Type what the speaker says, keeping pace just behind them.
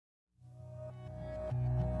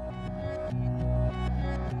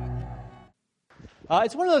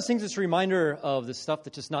It's one of those things that's a reminder of the stuff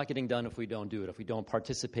that's just not getting done if we don't do it, if we don't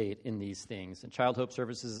participate in these things. And Child Hope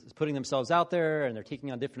Services is putting themselves out there, and they're taking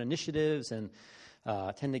on different initiatives, and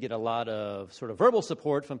tend to get a lot of sort of verbal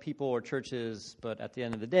support from people or churches. But at the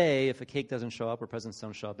end of the day, if a cake doesn't show up or presents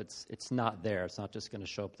don't show up, it's not there. It's not just going to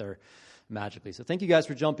show up there magically. So thank you guys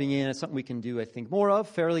for jumping in. It's something we can do, I think, more of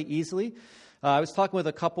fairly easily. I was talking with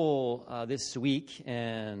a couple this week,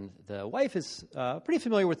 and the wife is pretty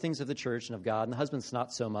familiar with things of the church and of God, and the husband's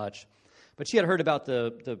not so much. But she had heard about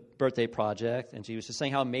the birthday project, and she was just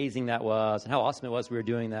saying how amazing that was and how awesome it was we were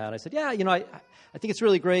doing that. I said, yeah, I think it's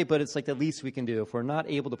really great, but it's like the least we can do. If we're not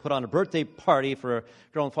able to put on a birthday party for a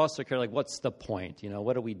girl in foster care, like what's the point?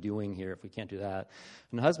 What are we doing here if we can't do that?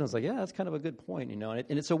 And the husband's like, yeah, that's kind of a good point, and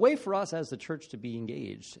it's a way for us as the church to be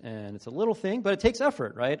engaged. And it's a little thing, but it takes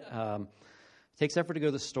effort, right? It takes effort to go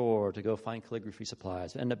to the store, to go find calligraphy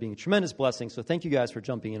supplies. It ended up being a tremendous blessing, so thank you guys for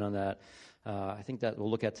jumping in on that. I think that we'll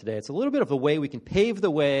look at today. It's a little bit of a way we can pave the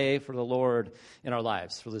way for the Lord in our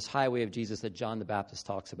lives, for this highway of Jesus that John the Baptist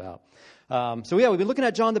talks about. We've been looking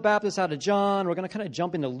at John the Baptist out of John. We're going to kind of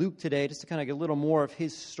jump into Luke today just to kind of get a little more of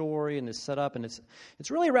his story and his setup. And it's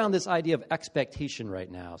really around this idea of expectation right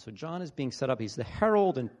now. So John is being set up. He's the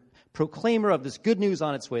herald and proclaimer of this good news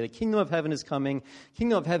on its way. The kingdom of heaven is coming.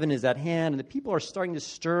 Kingdom of heaven is at hand. And the people are starting to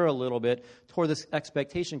stir a little bit toward this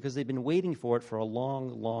expectation because they've been waiting for it for a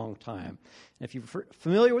long, long time. And if you're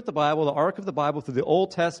familiar with the Bible, the arc of the Bible through the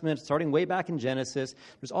Old Testament, starting way back in Genesis,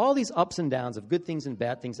 there's all these ups and downs of good things and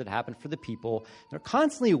bad things that happen for the people. They're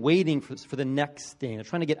constantly waiting for the next thing. They're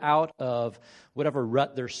trying to get out of whatever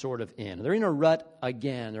rut they're sort of in. They're in a rut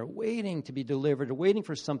again. They're waiting to be delivered. They're waiting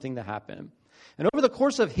for something to happen. And over the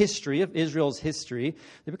course of history, of Israel's history,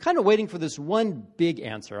 they've been kind of waiting for this one big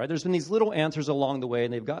answer, right? There's been these little answers along the way,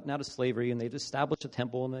 and they've gotten out of slavery, and they've established a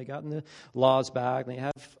temple, and they've gotten the laws back, and they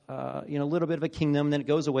have, a little bit of a kingdom, and then it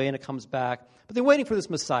goes away, and it comes back. But they're waiting for this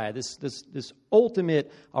Messiah, this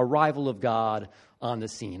ultimate arrival of God on the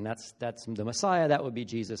scene. That's the Messiah. That would be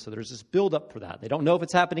Jesus. So there's this build-up for that. They don't know if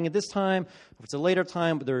it's happening at this time, if it's a later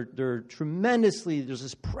time, but there's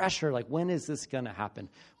this pressure, like, when is this going to happen?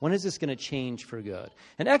 When is this going to change for good?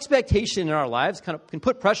 And expectation in our lives kind of can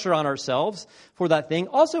put pressure on ourselves for that thing,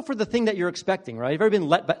 also for the thing that you're expecting, right? Have you ever been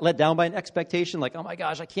let down by an expectation? Like, oh my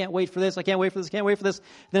gosh, I can't wait for this, I can't wait for this, can't wait for this.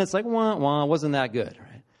 Then it's like, wah, wasn't that good,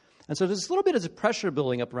 right? And so there's a little bit of pressure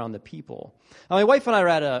building up around the people. Now, my wife and I were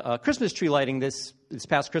at a Christmas tree lighting this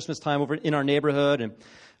past Christmas time over in our neighborhood, and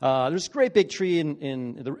there's a great big tree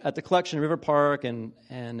at the collection in River Park, and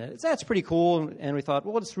that's pretty cool. And we thought,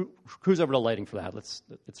 well, let's cruise over to lighting for that. It's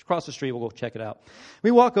across the street. We'll go check it out.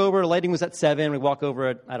 We walk over. Lighting was at 7. We walk over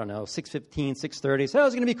at 6:15, 6:30. So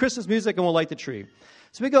it's going to be Christmas music, and we'll light the tree.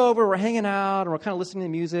 So we go over, we're hanging out, and we're kind of listening to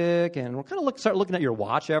music, and we're kind of start looking at your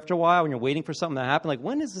watch after a while when you're waiting for something to happen. Like,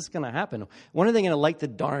 when is this going to happen? When are they going to light the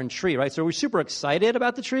darn tree, right? So we're super excited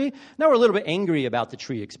about the tree. Now we're a little bit angry about the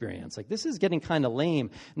tree experience. Like, this is getting kind of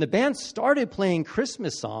lame. And the band started playing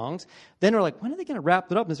Christmas songs. Then we're like, when are they going to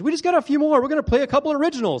wrap it up? And they said, we just got a few more. We're going to play a couple of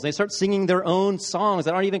originals. And they start singing their own songs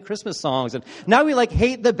that aren't even Christmas songs. And now we,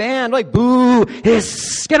 hate the band. Like, boo,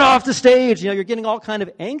 hiss, get off the stage. You're getting all kind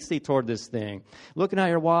of angsty toward this thing. Looking at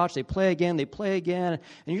your watch, they play again, and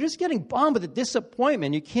you're just getting bombed with the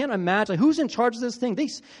disappointment. You can't imagine, who's in charge of this thing?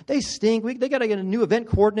 They stink. They got to get a new event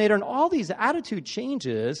coordinator, and all these attitude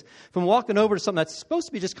changes from walking over to something that's supposed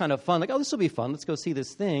to be just kind of fun, like, oh, this will be fun, let's go see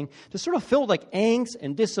this thing, to sort of filled with angst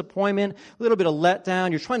and disappointment, a little bit of letdown.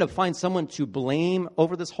 You're trying to find someone to blame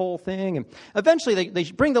over this whole thing, and eventually they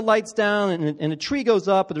bring the lights down, and the tree goes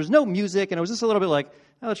up, but there's no music, and it was just a little bit like,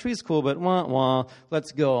 oh, the tree's cool, but wah,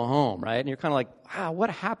 let's go home, right? And you're kind of like, wow,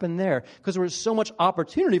 what happened there? Because there was so much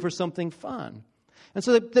opportunity for something fun. And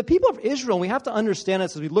so the people of Israel, and we have to understand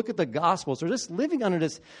this as we look at the Gospels, they're just living under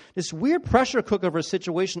this weird pressure cooker of a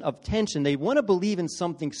situation of tension. They want to believe in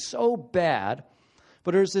something so bad,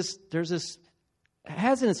 but there's this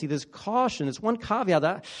hesitancy, this caution, this one caveat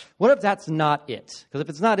that, what if that's not it? Because if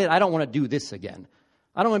it's not it, I don't want to do this again.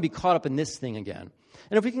 I don't want to be caught up in this thing again.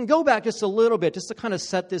 And if we can go back just a little bit, just to kind of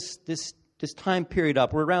set this time period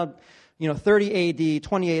up, we're around 30 AD,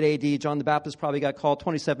 28 AD. John the Baptist probably got called.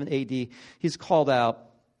 27 AD, he's called out.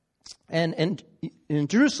 And in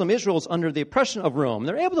Jerusalem, Israel is under the oppression of Rome.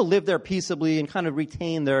 They're able to live there peaceably and kind of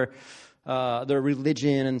retain their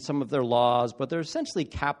religion and some of their laws, but they're essentially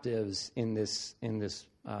captives in this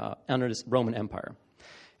under this Roman Empire.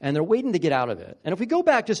 And they're waiting to get out of it. And if we go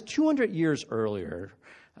back just 200 years earlier,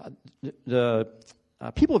 the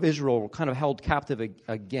people of Israel were kind of held captive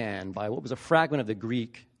again by what was a fragment of the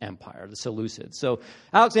Greek Empire, the Seleucids. So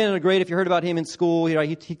Alexander the Great, if you heard about him in school,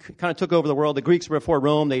 he kind of took over the world. The Greeks were before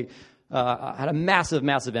Rome. They had a massive,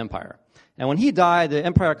 massive empire. And when he died, the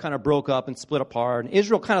empire kind of broke up and split apart. And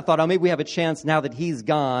Israel kind of thought, oh, maybe we have a chance now that he's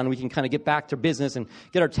gone. We can kind of get back to business and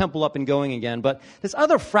get our temple up and going again. But this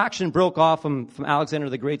other fraction broke off from Alexander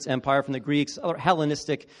the Great's empire, from the Greeks, other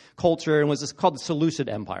Hellenistic culture, and was this called the Seleucid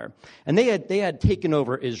Empire. And they had taken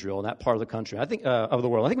over Israel in that part of the country, I think, of the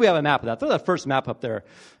world. I think we have a map of that. Throw that first map up there,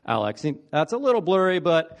 Alex. That's a little blurry,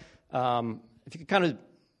 but if you could kind of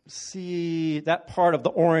see that part of the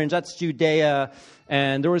orange, that's Judea.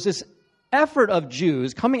 And there was this effort of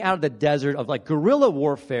Jews coming out of the desert of like guerrilla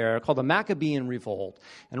warfare called the Maccabean Revolt.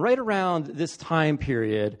 And right around this time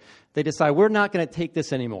period, they decide we're not going to take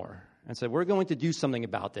this anymore. And so we're going to do something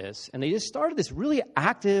about this. And they just started this really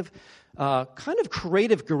active, kind of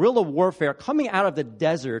creative guerrilla warfare coming out of the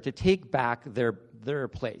desert to take back their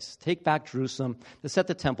place, take back Jerusalem, to set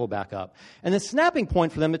the temple back up. And the snapping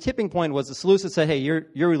point for them, the tipping point, was the Seleucids said, hey, your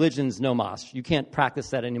religion's no mas. You can't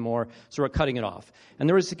practice that anymore, so we're cutting it off. And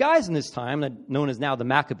there was guys in this time, known as now the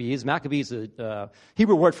Maccabees. Maccabees is a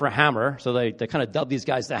Hebrew word for hammer, so they kind of dubbed these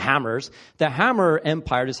guys the hammers. The Hammer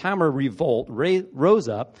Empire, this Hammer Revolt, rose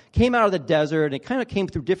up, came out of the desert, and it kind of came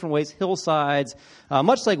through different ways, hillsides,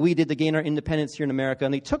 much like we did to gain our independence here in America.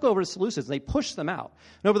 And they took over the Seleucids, and they pushed them out.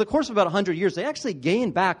 And over the course of about 100 years, they actually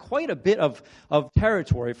gained back quite a bit of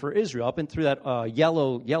territory for Israel up and through that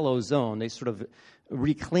yellow zone. They sort of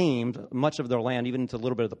reclaimed much of their land, even into a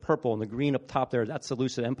little bit of the purple, and the green up top there, that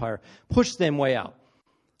Seleucid Empire, pushed them way out.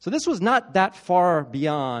 So this was not that far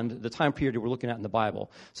beyond the time period we're looking at in the Bible.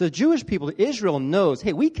 So the Jewish people, Israel, knows,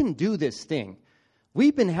 hey, we can do this thing.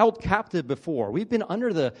 We've been held captive before. We've been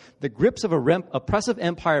under the grips of an oppressive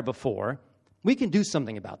empire before. We can do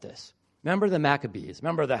something about this. Remember the Maccabees.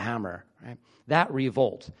 Remember the Hammer, right? That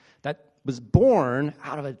revolt that was born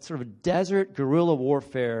out of a sort of a desert guerrilla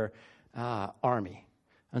warfare army.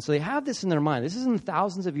 And so they have this in their mind. This isn't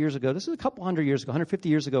thousands of years ago. This is a couple hundred years ago, 150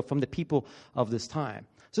 years ago from the people of this time.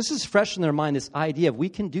 So this is fresh in their mind, this idea of we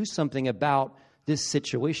can do something about this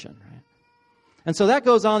situation, right? And so that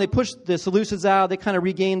goes on. They push the Seleucids out. They kind of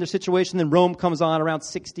regain their situation. Then Rome comes on around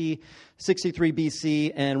 63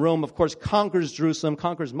 BC. And Rome, of course, conquers Jerusalem,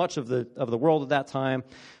 conquers much of the world at that time.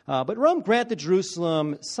 But Rome granted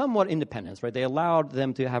Jerusalem somewhat independence, right? They allowed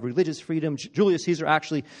them to have religious freedom. Julius Caesar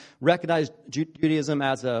actually recognized Judaism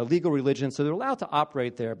as a legal religion, so they're allowed to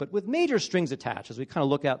operate there, but with major strings attached, as we kind of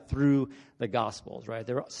look at through the Gospels, right?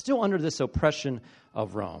 They're still under this oppression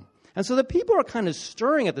of Rome. And so the people are kind of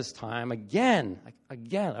stirring at this time again,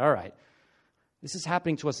 all right, this is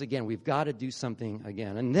happening to us again. We've got to do something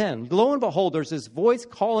again. And then, lo and behold, there's this voice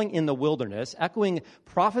calling in the wilderness, echoing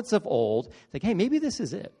prophets of old, like, hey, maybe this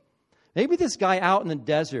is it. Maybe this guy out in the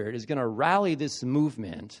desert is going to rally this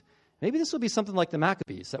movement. Maybe this will be something like the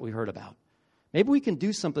Maccabees that we heard about. Maybe we can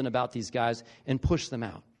do something about these guys and push them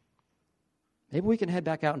out. Maybe we can head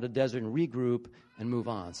back out into the desert and regroup and move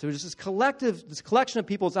on. So there's this collection of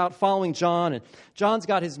people is out following John, and John's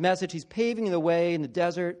got his message. He's paving the way in the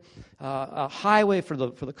desert, a highway for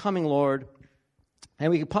the coming Lord.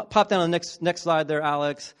 And we can pop down on the next slide there,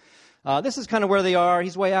 Alex. This is kind of where they are.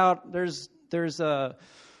 He's way out. There's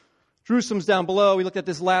Jerusalem's down below. We looked at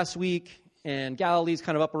this last week. And Galilee's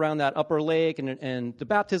kind of up around that upper lake, and the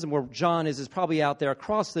baptism where John is probably out there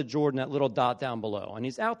across the Jordan, that little dot down below. And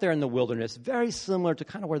he's out there in the wilderness, very similar to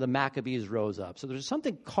kind of where the Maccabees rose up. So there's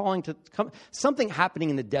something something happening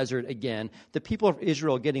in the desert again, the people of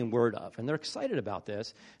Israel are getting word of. And they're excited about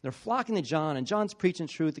this. They're flocking to John, and John's preaching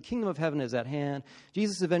truth. The kingdom of heaven is at hand.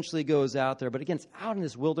 Jesus eventually goes out there, but again, it's out in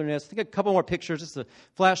this wilderness. I think a couple more pictures just to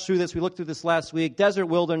flash through this. We looked through this last week. Desert,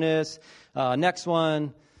 wilderness. Next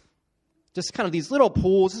one. Just kind of these little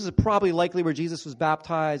pools. This is probably likely where Jesus was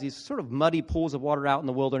baptized. These sort of muddy pools of water out in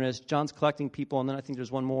the wilderness. John's collecting people, and then I think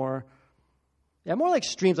there's one more. Yeah, more like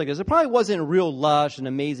streams like this. It probably wasn't real lush and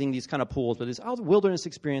amazing, these kind of pools, but this wilderness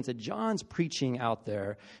experience that John's preaching out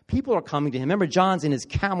there. People are coming to him. Remember, John's in his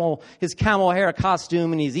camel hair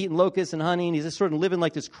costume, and he's eating locusts and honey, and he's just sort of living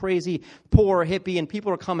like this crazy, poor hippie, and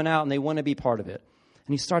people are coming out, and they want to be part of it.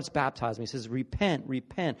 And he starts baptizing. He says, repent,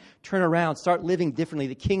 turn around, start living differently.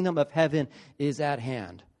 The kingdom of heaven is at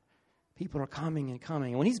hand. People are coming and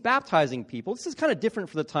coming. And when he's baptizing people, this is kind of different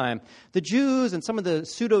for the time. The Jews and some of the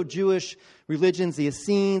pseudo-Jewish religions, the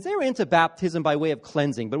Essenes, they were into baptism by way of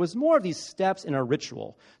cleansing, but it was more of these steps in a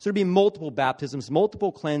ritual. So there'd be multiple baptisms,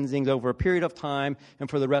 multiple cleansings over a period of time and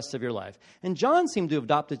for the rest of your life. And John seemed to have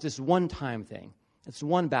adopted this one-time thing. It's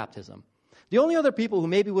one baptism. The only other people who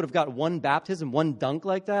maybe would have got one baptism, one dunk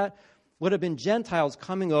like that, would have been Gentiles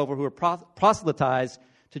coming over who were proselytized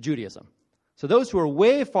to Judaism. So those who were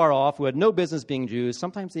way far off, who had no business being Jews,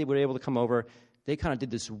 sometimes they were able to come over, they kind of did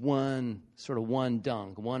this one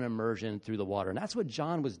dunk, one immersion through the water. And that's what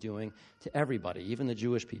John was doing to everybody, even the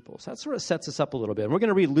Jewish people. So that sort of sets us up a little bit. And we're going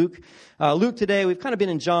to read Luke today. We've kind of been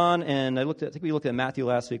in John, and I think we looked at Matthew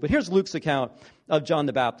last week. But here's Luke's account of John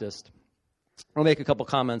the Baptist. I'll make a couple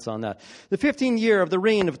comments on that. The 15th year of the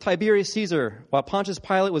reign of Tiberius Caesar, while Pontius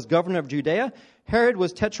Pilate was governor of Judea, Herod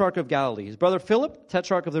was tetrarch of Galilee. His brother Philip,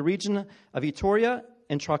 tetrarch of the region of Iturea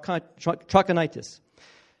and Trachonitis.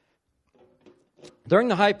 During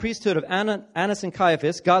the high priesthood of Annas and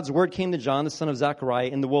Caiaphas, God's word came to John, the son of Zechariah,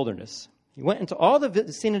 in the wilderness. He went into all the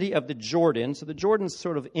vicinity of the Jordan. So the Jordan's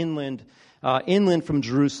sort of inland from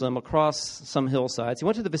Jerusalem, across some hillsides. He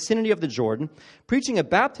went to the vicinity of the Jordan, preaching a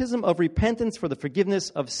baptism of repentance for the forgiveness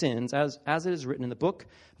of sins, as it is written in the book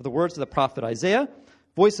of the words of the prophet Isaiah.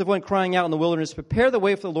 Voice of one crying out in the wilderness, prepare the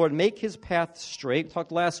way for the Lord, make his path straight. We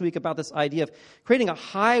talked last week about this idea of creating a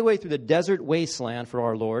highway through the desert wasteland for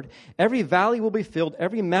our Lord. Every valley will be filled,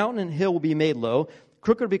 every mountain and hill will be made low,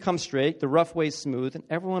 crooked will become straight, the rough way smooth, and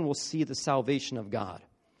everyone will see the salvation of God.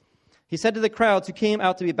 He said to the crowds who came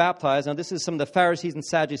out to be baptized, now this is some of the Pharisees and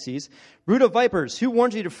Sadducees, brood of vipers, who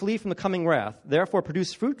warned you to flee from the coming wrath? Therefore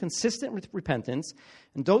produce fruit consistent with repentance,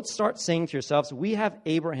 and don't start saying to yourselves, we have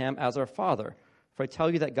Abraham as our father. For I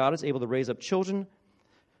tell you that God is able to raise up children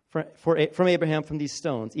from Abraham from these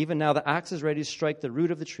stones. Even now the axe is ready to strike the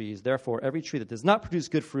root of the trees. Therefore, every tree that does not produce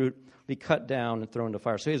good fruit will be cut down and thrown into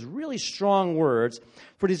fire. So he has really strong words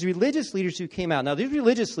for these religious leaders who came out. Now, these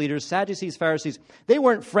religious leaders, Sadducees, Pharisees, they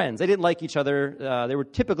weren't friends. They didn't like each other. They were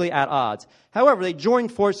typically at odds. However, they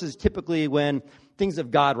joined forces typically when things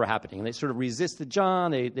of God were happening. And they sort of resisted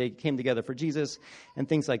John. They came together for Jesus and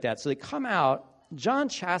things like that. So they come out. John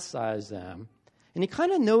chastised them. And he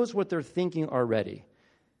kind of knows what they're thinking already.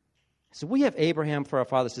 So we have Abraham for our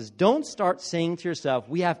father. He says, don't start saying to yourself,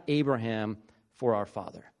 we have Abraham for our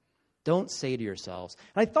father. Don't say to yourselves.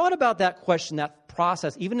 And I thought about that question, that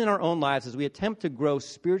process, even in our own lives as we attempt to grow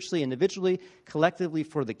spiritually, individually, collectively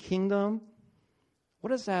for the kingdom.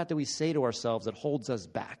 What is that we say to ourselves that holds us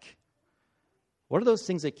back? What are those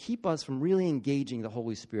things that keep us from really engaging the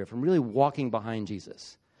Holy Spirit, from really walking behind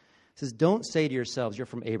Jesus? He says, don't say to yourselves, you're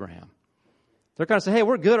from Abraham. They're kind of saying, hey,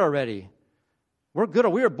 we're good already. We're good.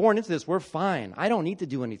 We were born into this. We're fine. I don't need to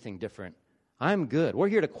do anything different. I'm good. We're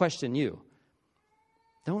here to question you.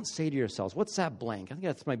 Don't say to yourselves, what's that blank? I think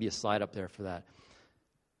that might be a slide up there for that.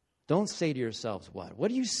 Don't say to yourselves what? What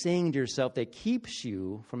are you saying to yourself that keeps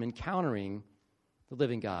you from encountering the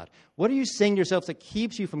living God? What are you saying to yourself that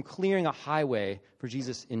keeps you from clearing a highway for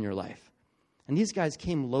Jesus in your life? And these guys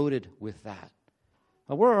came loaded with that.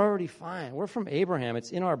 Well, we're already fine. We're from Abraham.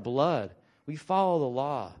 It's in our blood. We follow the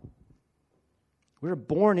law. We were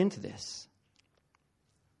born into this.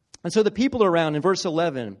 And so the people around in verse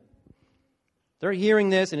 11, they're hearing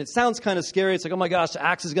this, and it sounds kind of scary. It's like, oh my gosh, the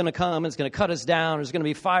axe is going to come, and it's going to cut us down, there's going to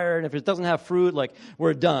be fire, and if it doesn't have fruit, like,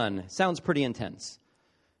 we're done. It sounds pretty intense.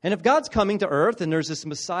 And if God's coming to earth, and there's this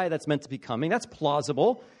Messiah that's meant to be coming, that's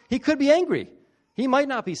plausible. He could be angry. He might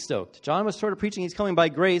not be stoked. John was sort of preaching he's coming by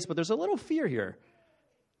grace, but there's a little fear here,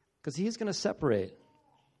 because he's going to separate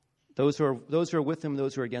those who are with him,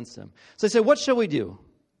 those who are against him. So they said, what shall we do?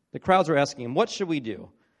 The crowds were asking him, what should we do?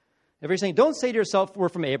 Everybody's saying, don't say to yourself, we're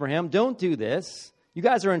from Abraham. Don't do this. You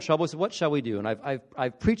guys are in trouble. So what shall we do? And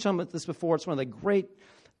I've preached on this before. It's one of the great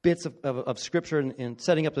bits of Scripture in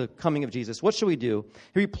setting up the coming of Jesus. What shall we do?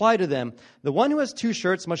 He replied to them, the one who has 2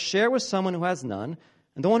 shirts must share with someone who has none,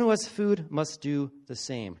 and the one who has food must do the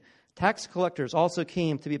same. Tax collectors also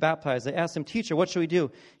came to be baptized. They asked him, teacher, what shall we do?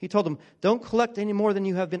 He told them, don't collect any more than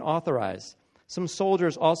you have been authorized. Some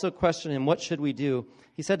soldiers also questioned him, what should we do?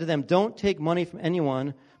 He said to them, don't take money from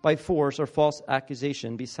anyone by force or false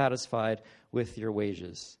accusation. Be satisfied with your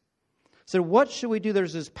wages. So what should we do?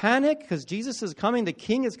 There's this panic because Jesus is coming. The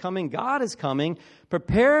king is coming. God is coming.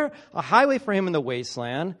 Prepare a highway for him in the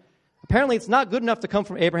wasteland. Apparently it's not good enough to come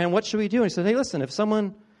from Abraham. What should we do? And he said, hey, listen, if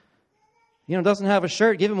someone doesn't have a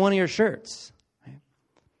shirt, give him one of your shirts. Right?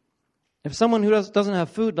 If someone who doesn't have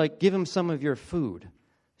food, give him some of your food.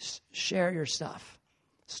 Share your stuff.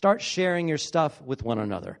 Start sharing your stuff with one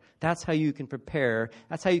another. That's how you can prepare.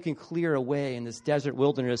 That's how you can clear away in this desert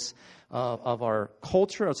wilderness of our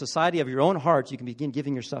culture, our society, of your own hearts. You can begin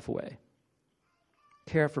giving your stuff away.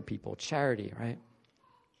 Care for people, charity, right?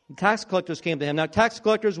 The tax collectors came to him. Now, tax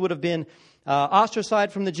collectors would have been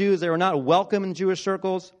ostracized from the Jews. They were not welcome in Jewish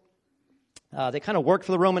circles. They kind of worked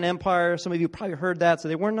for the Roman Empire. Some of you probably heard that. So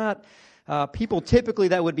they were not people typically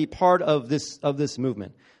that would be part of this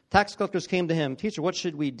movement. Tax collectors came to him, teacher, what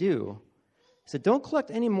should we do? He said, don't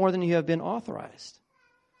collect any more than you have been authorized.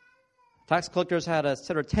 Tax collectors had a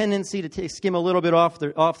sort of tendency to skim a little bit off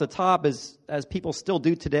the top, as people still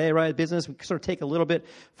do today, right? Business, we sort of take a little bit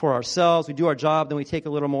for ourselves. We do our job, then we take a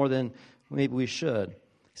little more than maybe we should. He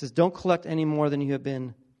says, don't collect any more than you have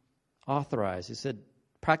been authorized. He said,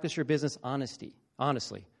 practice your business honestly.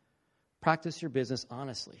 Practice your business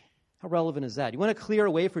honestly. How relevant is that? You want to clear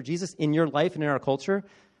a way for Jesus in your life and in our culture?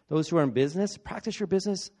 Those who are in business, practice your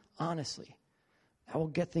business honestly. That will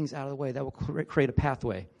get things out of the way. That will create a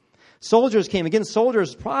pathway. Soldiers came. Again,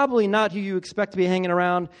 soldiers, probably not who you expect to be hanging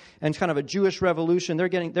around and kind of a Jewish revolution. They're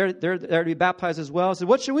to be baptized as well. So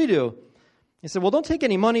what should we do? He said, well, don't take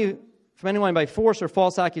any money from anyone by force or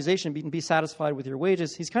false accusation and be satisfied with your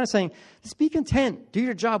wages. He's kind of saying, just be content. Do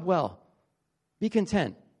your job well. Be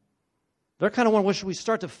content. They're kind of wondering, well, should we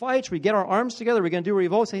start to fight? Should we get our arms together? Are we going to do a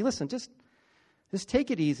revolt? Say, listen, just take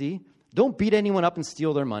it easy. Don't beat anyone up and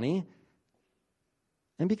steal their money.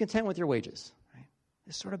 And be content with your wages. Right?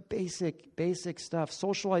 This sort of basic stuff.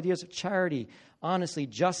 Social ideas of charity, honesty,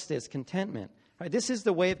 justice, contentment. Right? This is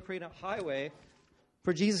the way of creating a highway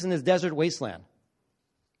for Jesus in this desert wasteland.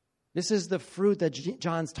 This is the fruit that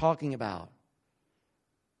John's talking about.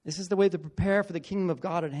 This is the way to prepare for the kingdom of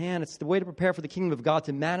God at hand. It's the way to prepare for the kingdom of God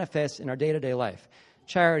to manifest in our day-to-day life.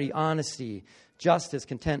 Charity, honesty, justice,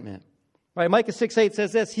 contentment. Right? Micah 6:8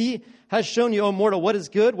 says this, He has shown you, O mortal, what is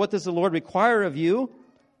good. What does the Lord require of you?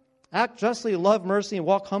 Act justly, love mercy, and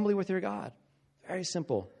walk humbly with your God. Very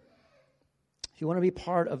simple. If you want to be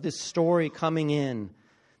part of this story coming in,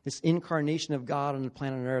 this incarnation of God on the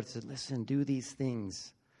planet Earth, listen, do these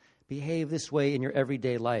things. Behave this way in your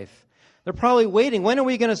everyday life. They're probably waiting. When are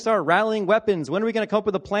we going to start rallying weapons? When are we going to come up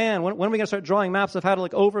with a plan? When are we going to start drawing maps of how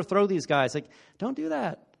to overthrow these guys? Don't do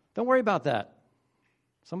that. Don't worry about that.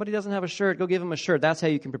 Somebody doesn't have a shirt, go give them a shirt. That's how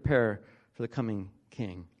you can prepare for the coming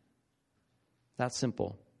king. That's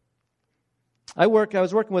simple. I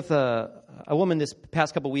was working with a woman this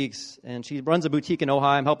past couple weeks, and she runs a boutique in Ojai.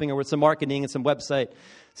 I'm helping her with some marketing and some website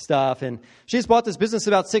stuff. And she just bought this business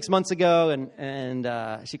about 6 months ago,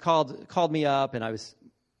 and she called me up, and I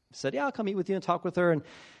said, yeah, I'll come meet with you and talk with her. And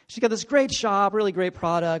she got this great shop, really great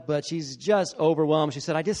product, but she's just overwhelmed. She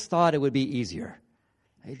said, I just thought it would be easier.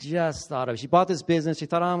 She bought this business. She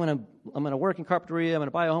thought, I'm going to work in carpentry. I'm going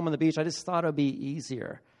to buy a home on the beach. I just thought it would be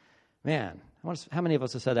easier. Man, how many of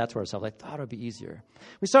us have said that to ourselves? I thought it would be easier.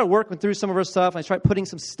 We started working through some of her stuff. I started putting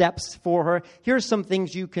some steps for her. Here's some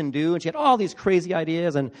things you can do. And she had all these crazy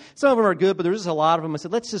ideas, and some of them are good, but there's just a lot of them. I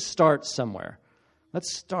said, let's just start somewhere.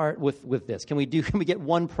 Let's start with this. Can we get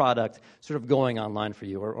one product sort of going online for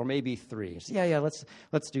you, or maybe 3? She said, yeah,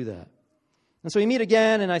 let's do that. And so we meet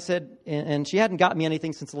again, and I said, and she hadn't gotten me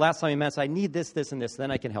anything since the last time we met, so I need this, this, and this,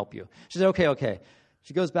 then I can help you. She said, okay.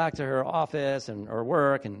 She goes back to her office or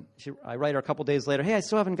work, and I write her a couple days later, hey, I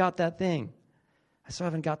still haven't got that thing. I still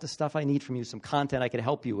haven't got the stuff I need from you, some content I could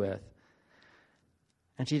help you with.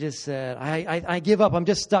 And she just said, I give up. I'm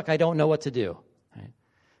just stuck. I don't know what to do. Right? And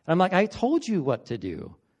I'm like, I told you what to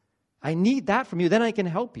do. I need that from you. Then I can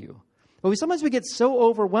help you. But sometimes we get so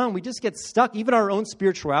overwhelmed, we just get stuck, even our own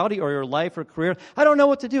spirituality or your life or career. I don't know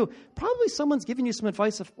what to do. Probably someone's giving you some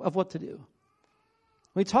advice of what to do.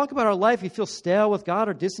 When we talk about our life, we feel stale with God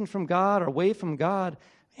or distant from God or away from God.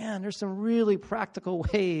 Man, there's some really practical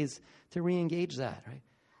ways to re-engage that, right?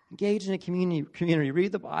 Engage in a community,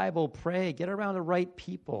 read the Bible, pray, get around the right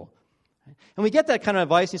people. Right? And we get that kind of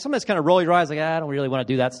advice, and you sometimes kind of roll your eyes like, I don't really want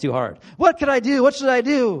to do that. It's too hard. What could I do? What should I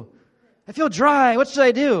do? I feel dry. What should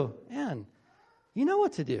I do? Man, you know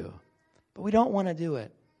what to do, but we don't want to do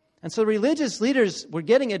it. And so religious leaders were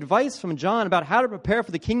getting advice from John about how to prepare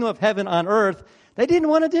for the kingdom of heaven on earth. They didn't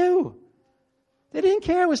want to do. They didn't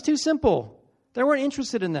care. It was too simple. They weren't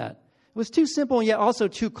interested in that. It was too simple and yet also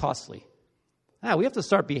too costly. We have to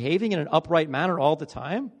start behaving in an upright manner all the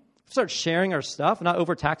time. Start sharing our stuff and not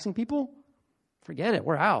overtaxing people. Forget it.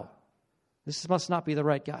 We're out. This must not be the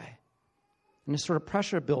right guy. And this sort of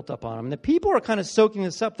pressure built up on them. And the people are kind of soaking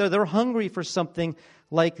this up. They're hungry for something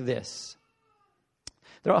like this.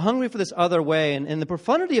 They're hungry for this other way. And the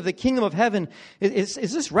profundity of the kingdom of heaven is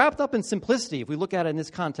just wrapped up in simplicity, if we look at it in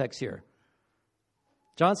this context here.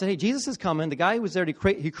 John said, hey, Jesus is coming. The guy who was there, he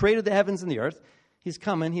created the heavens and the earth. He's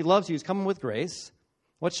coming. He loves you. He's coming with grace.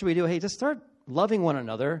 What should we do? Hey, just start loving one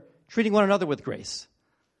another, treating one another with grace.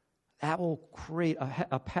 That will create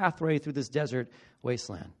a pathway through this desert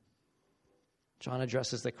wasteland. John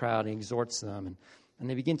addresses the crowd and he exhorts them, and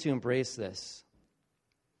they begin to embrace this.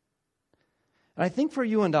 And I think for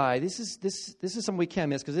you and I, this is something we can't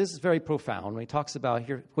miss because this is very profound when he talks about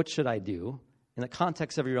here, what should I do? in the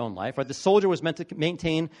context of your own life, right? The soldier was meant to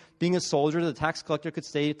maintain being a soldier. The tax collector could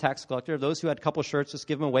stay a tax collector. Those who had a couple shirts, just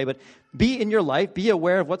give them away. But be in your life. Be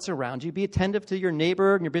aware of what's around you. Be attentive to your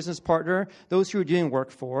neighbor and your business partner, those who you're doing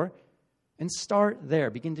work for. And start there.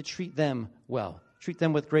 Begin to treat them well. Treat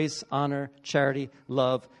them with grace, honor, charity,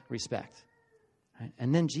 love, respect. Right?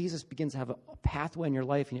 And then Jesus begins to have a pathway in your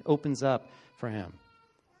life, and it opens up for him.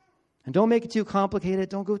 And don't make it too complicated.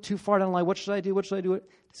 Don't go too far down the line. What should I do? What should I do?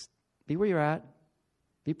 Just be where you're at.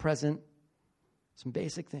 Be present. Some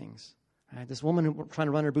basic things. Right? This woman who trying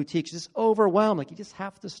to run her boutique, she's just overwhelmed. Like, you just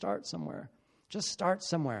have to start somewhere. Just start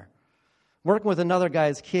somewhere. Working with another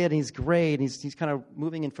guy's kid, and he's great. And he's kind of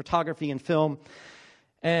moving in photography and film.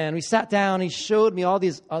 And we sat down. And he showed me all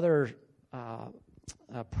these other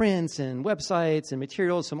prints and websites and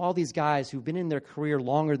materials from all these guys who've been in their career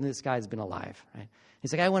longer than this guy's been alive. Right?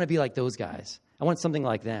 He's like, I want to be like those guys. I want something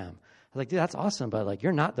like them. I was like, dude, that's awesome, but like,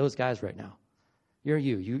 you're not those guys right now. You're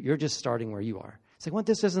you. You're just starting where you are. It's like, what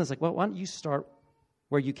this isn't. It's like, well, why don't you start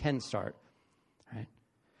where you can start, right?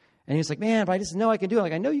 And he's like, man, but I just know I can do it.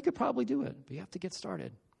 Like, I know you could probably do it, but you have to get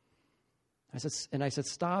started. I said,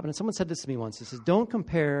 stop. And someone said this to me once. It says, don't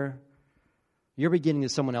compare your beginning to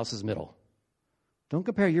someone else's middle. Don't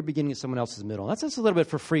compare your beginning to someone else's middle. And that's just a little bit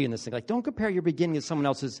for free in this thing. Like, don't compare your beginning to someone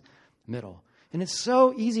else's middle. And it's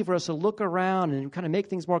so easy for us to look around and kind of make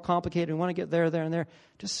things more complicated. We want to get there, there, and there.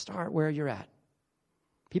 Just start where you're at.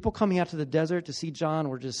 People coming out to the desert to see John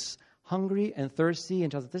were just hungry and thirsty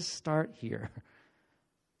and just start here.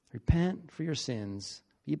 Repent for your sins.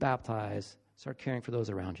 Be baptized. Start caring for those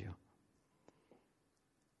around you.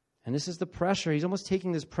 And this is the pressure. He's almost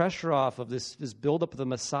taking this pressure off of this buildup of the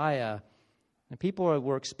Messiah. And people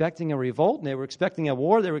were expecting a revolt, and they were expecting a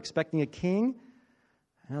war. They were expecting a king.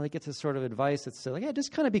 And they get this sort of advice that's like, yeah,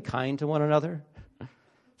 just kind of be kind to one another.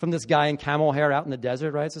 From this guy in camel hair out in the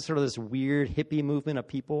desert, right? It's just sort of this weird hippie movement of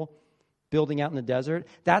people building out in the desert.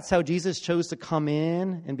 That's how Jesus chose to come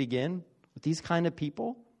in and begin, with these kind of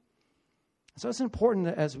people. So it's important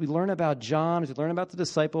that as we learn about John, as we learn about the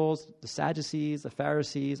disciples, the Sadducees, the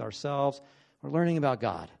Pharisees, ourselves, we're learning about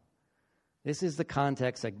God. This is the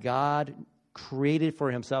context that God created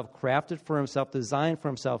for himself, crafted for himself, designed for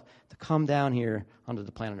himself to come down here onto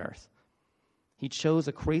the planet Earth. He chose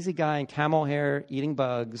a crazy guy in camel hair, eating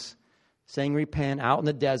bugs, saying repent, out in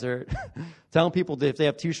the desert, telling people that if they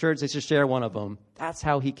have two shirts, they should share one of them. That's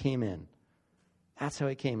how he came in. That's how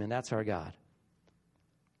he came in. That's our God.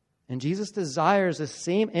 And Jesus desires the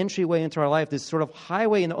same entryway into our life, this sort of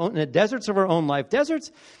highway in the deserts of our own life.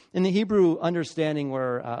 Deserts, in the Hebrew understanding,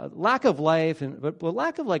 were lack of life, but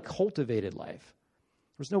lack of like cultivated life.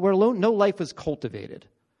 There's nowhere alone. No life was cultivated.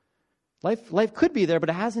 Life could be there, but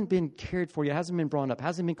it hasn't been cared for yet, hasn't been brought up,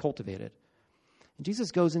 hasn't been cultivated. And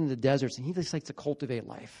Jesus goes into the deserts, and he just likes to cultivate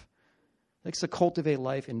life. He likes to cultivate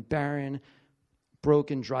life in barren,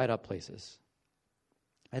 broken, dried up places.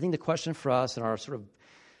 I think the question for us in our sort of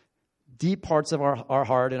deep parts of our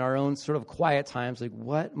heart, in our own sort of quiet times, like,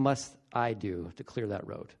 what must I do to clear that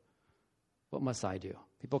road? What must I do?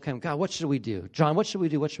 People come, God, what should we do? John, what should we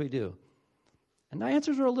do? What should we do? And the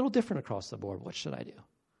answers are a little different across the board. What should I do?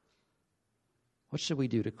 What should we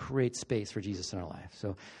do to create space for Jesus in our life?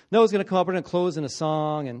 So Noah's going to come up. We're going to close in a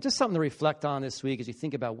song, and just something to reflect on this week as you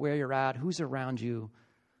think about where you're at, who's around you,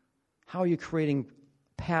 how are you creating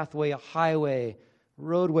a pathway, a highway,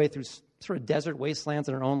 roadway through sort of desert wastelands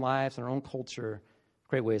in our own lives, in our own culture,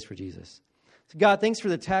 great ways for Jesus. So God, thanks for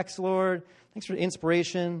the text, Lord. Thanks for the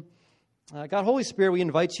inspiration. God, Holy Spirit, we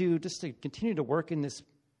invite you just to continue to work in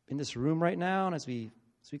this room right now. And as we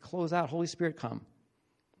close out, Holy Spirit, come.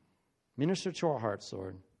 Minister to our hearts,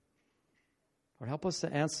 Lord. Lord, help us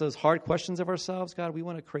to answer those hard questions of ourselves. God, we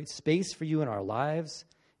want to create space for you in our lives,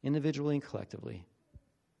 individually and collectively.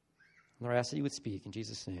 Lord, I ask that you would speak in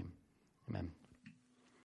Jesus' name. Amen.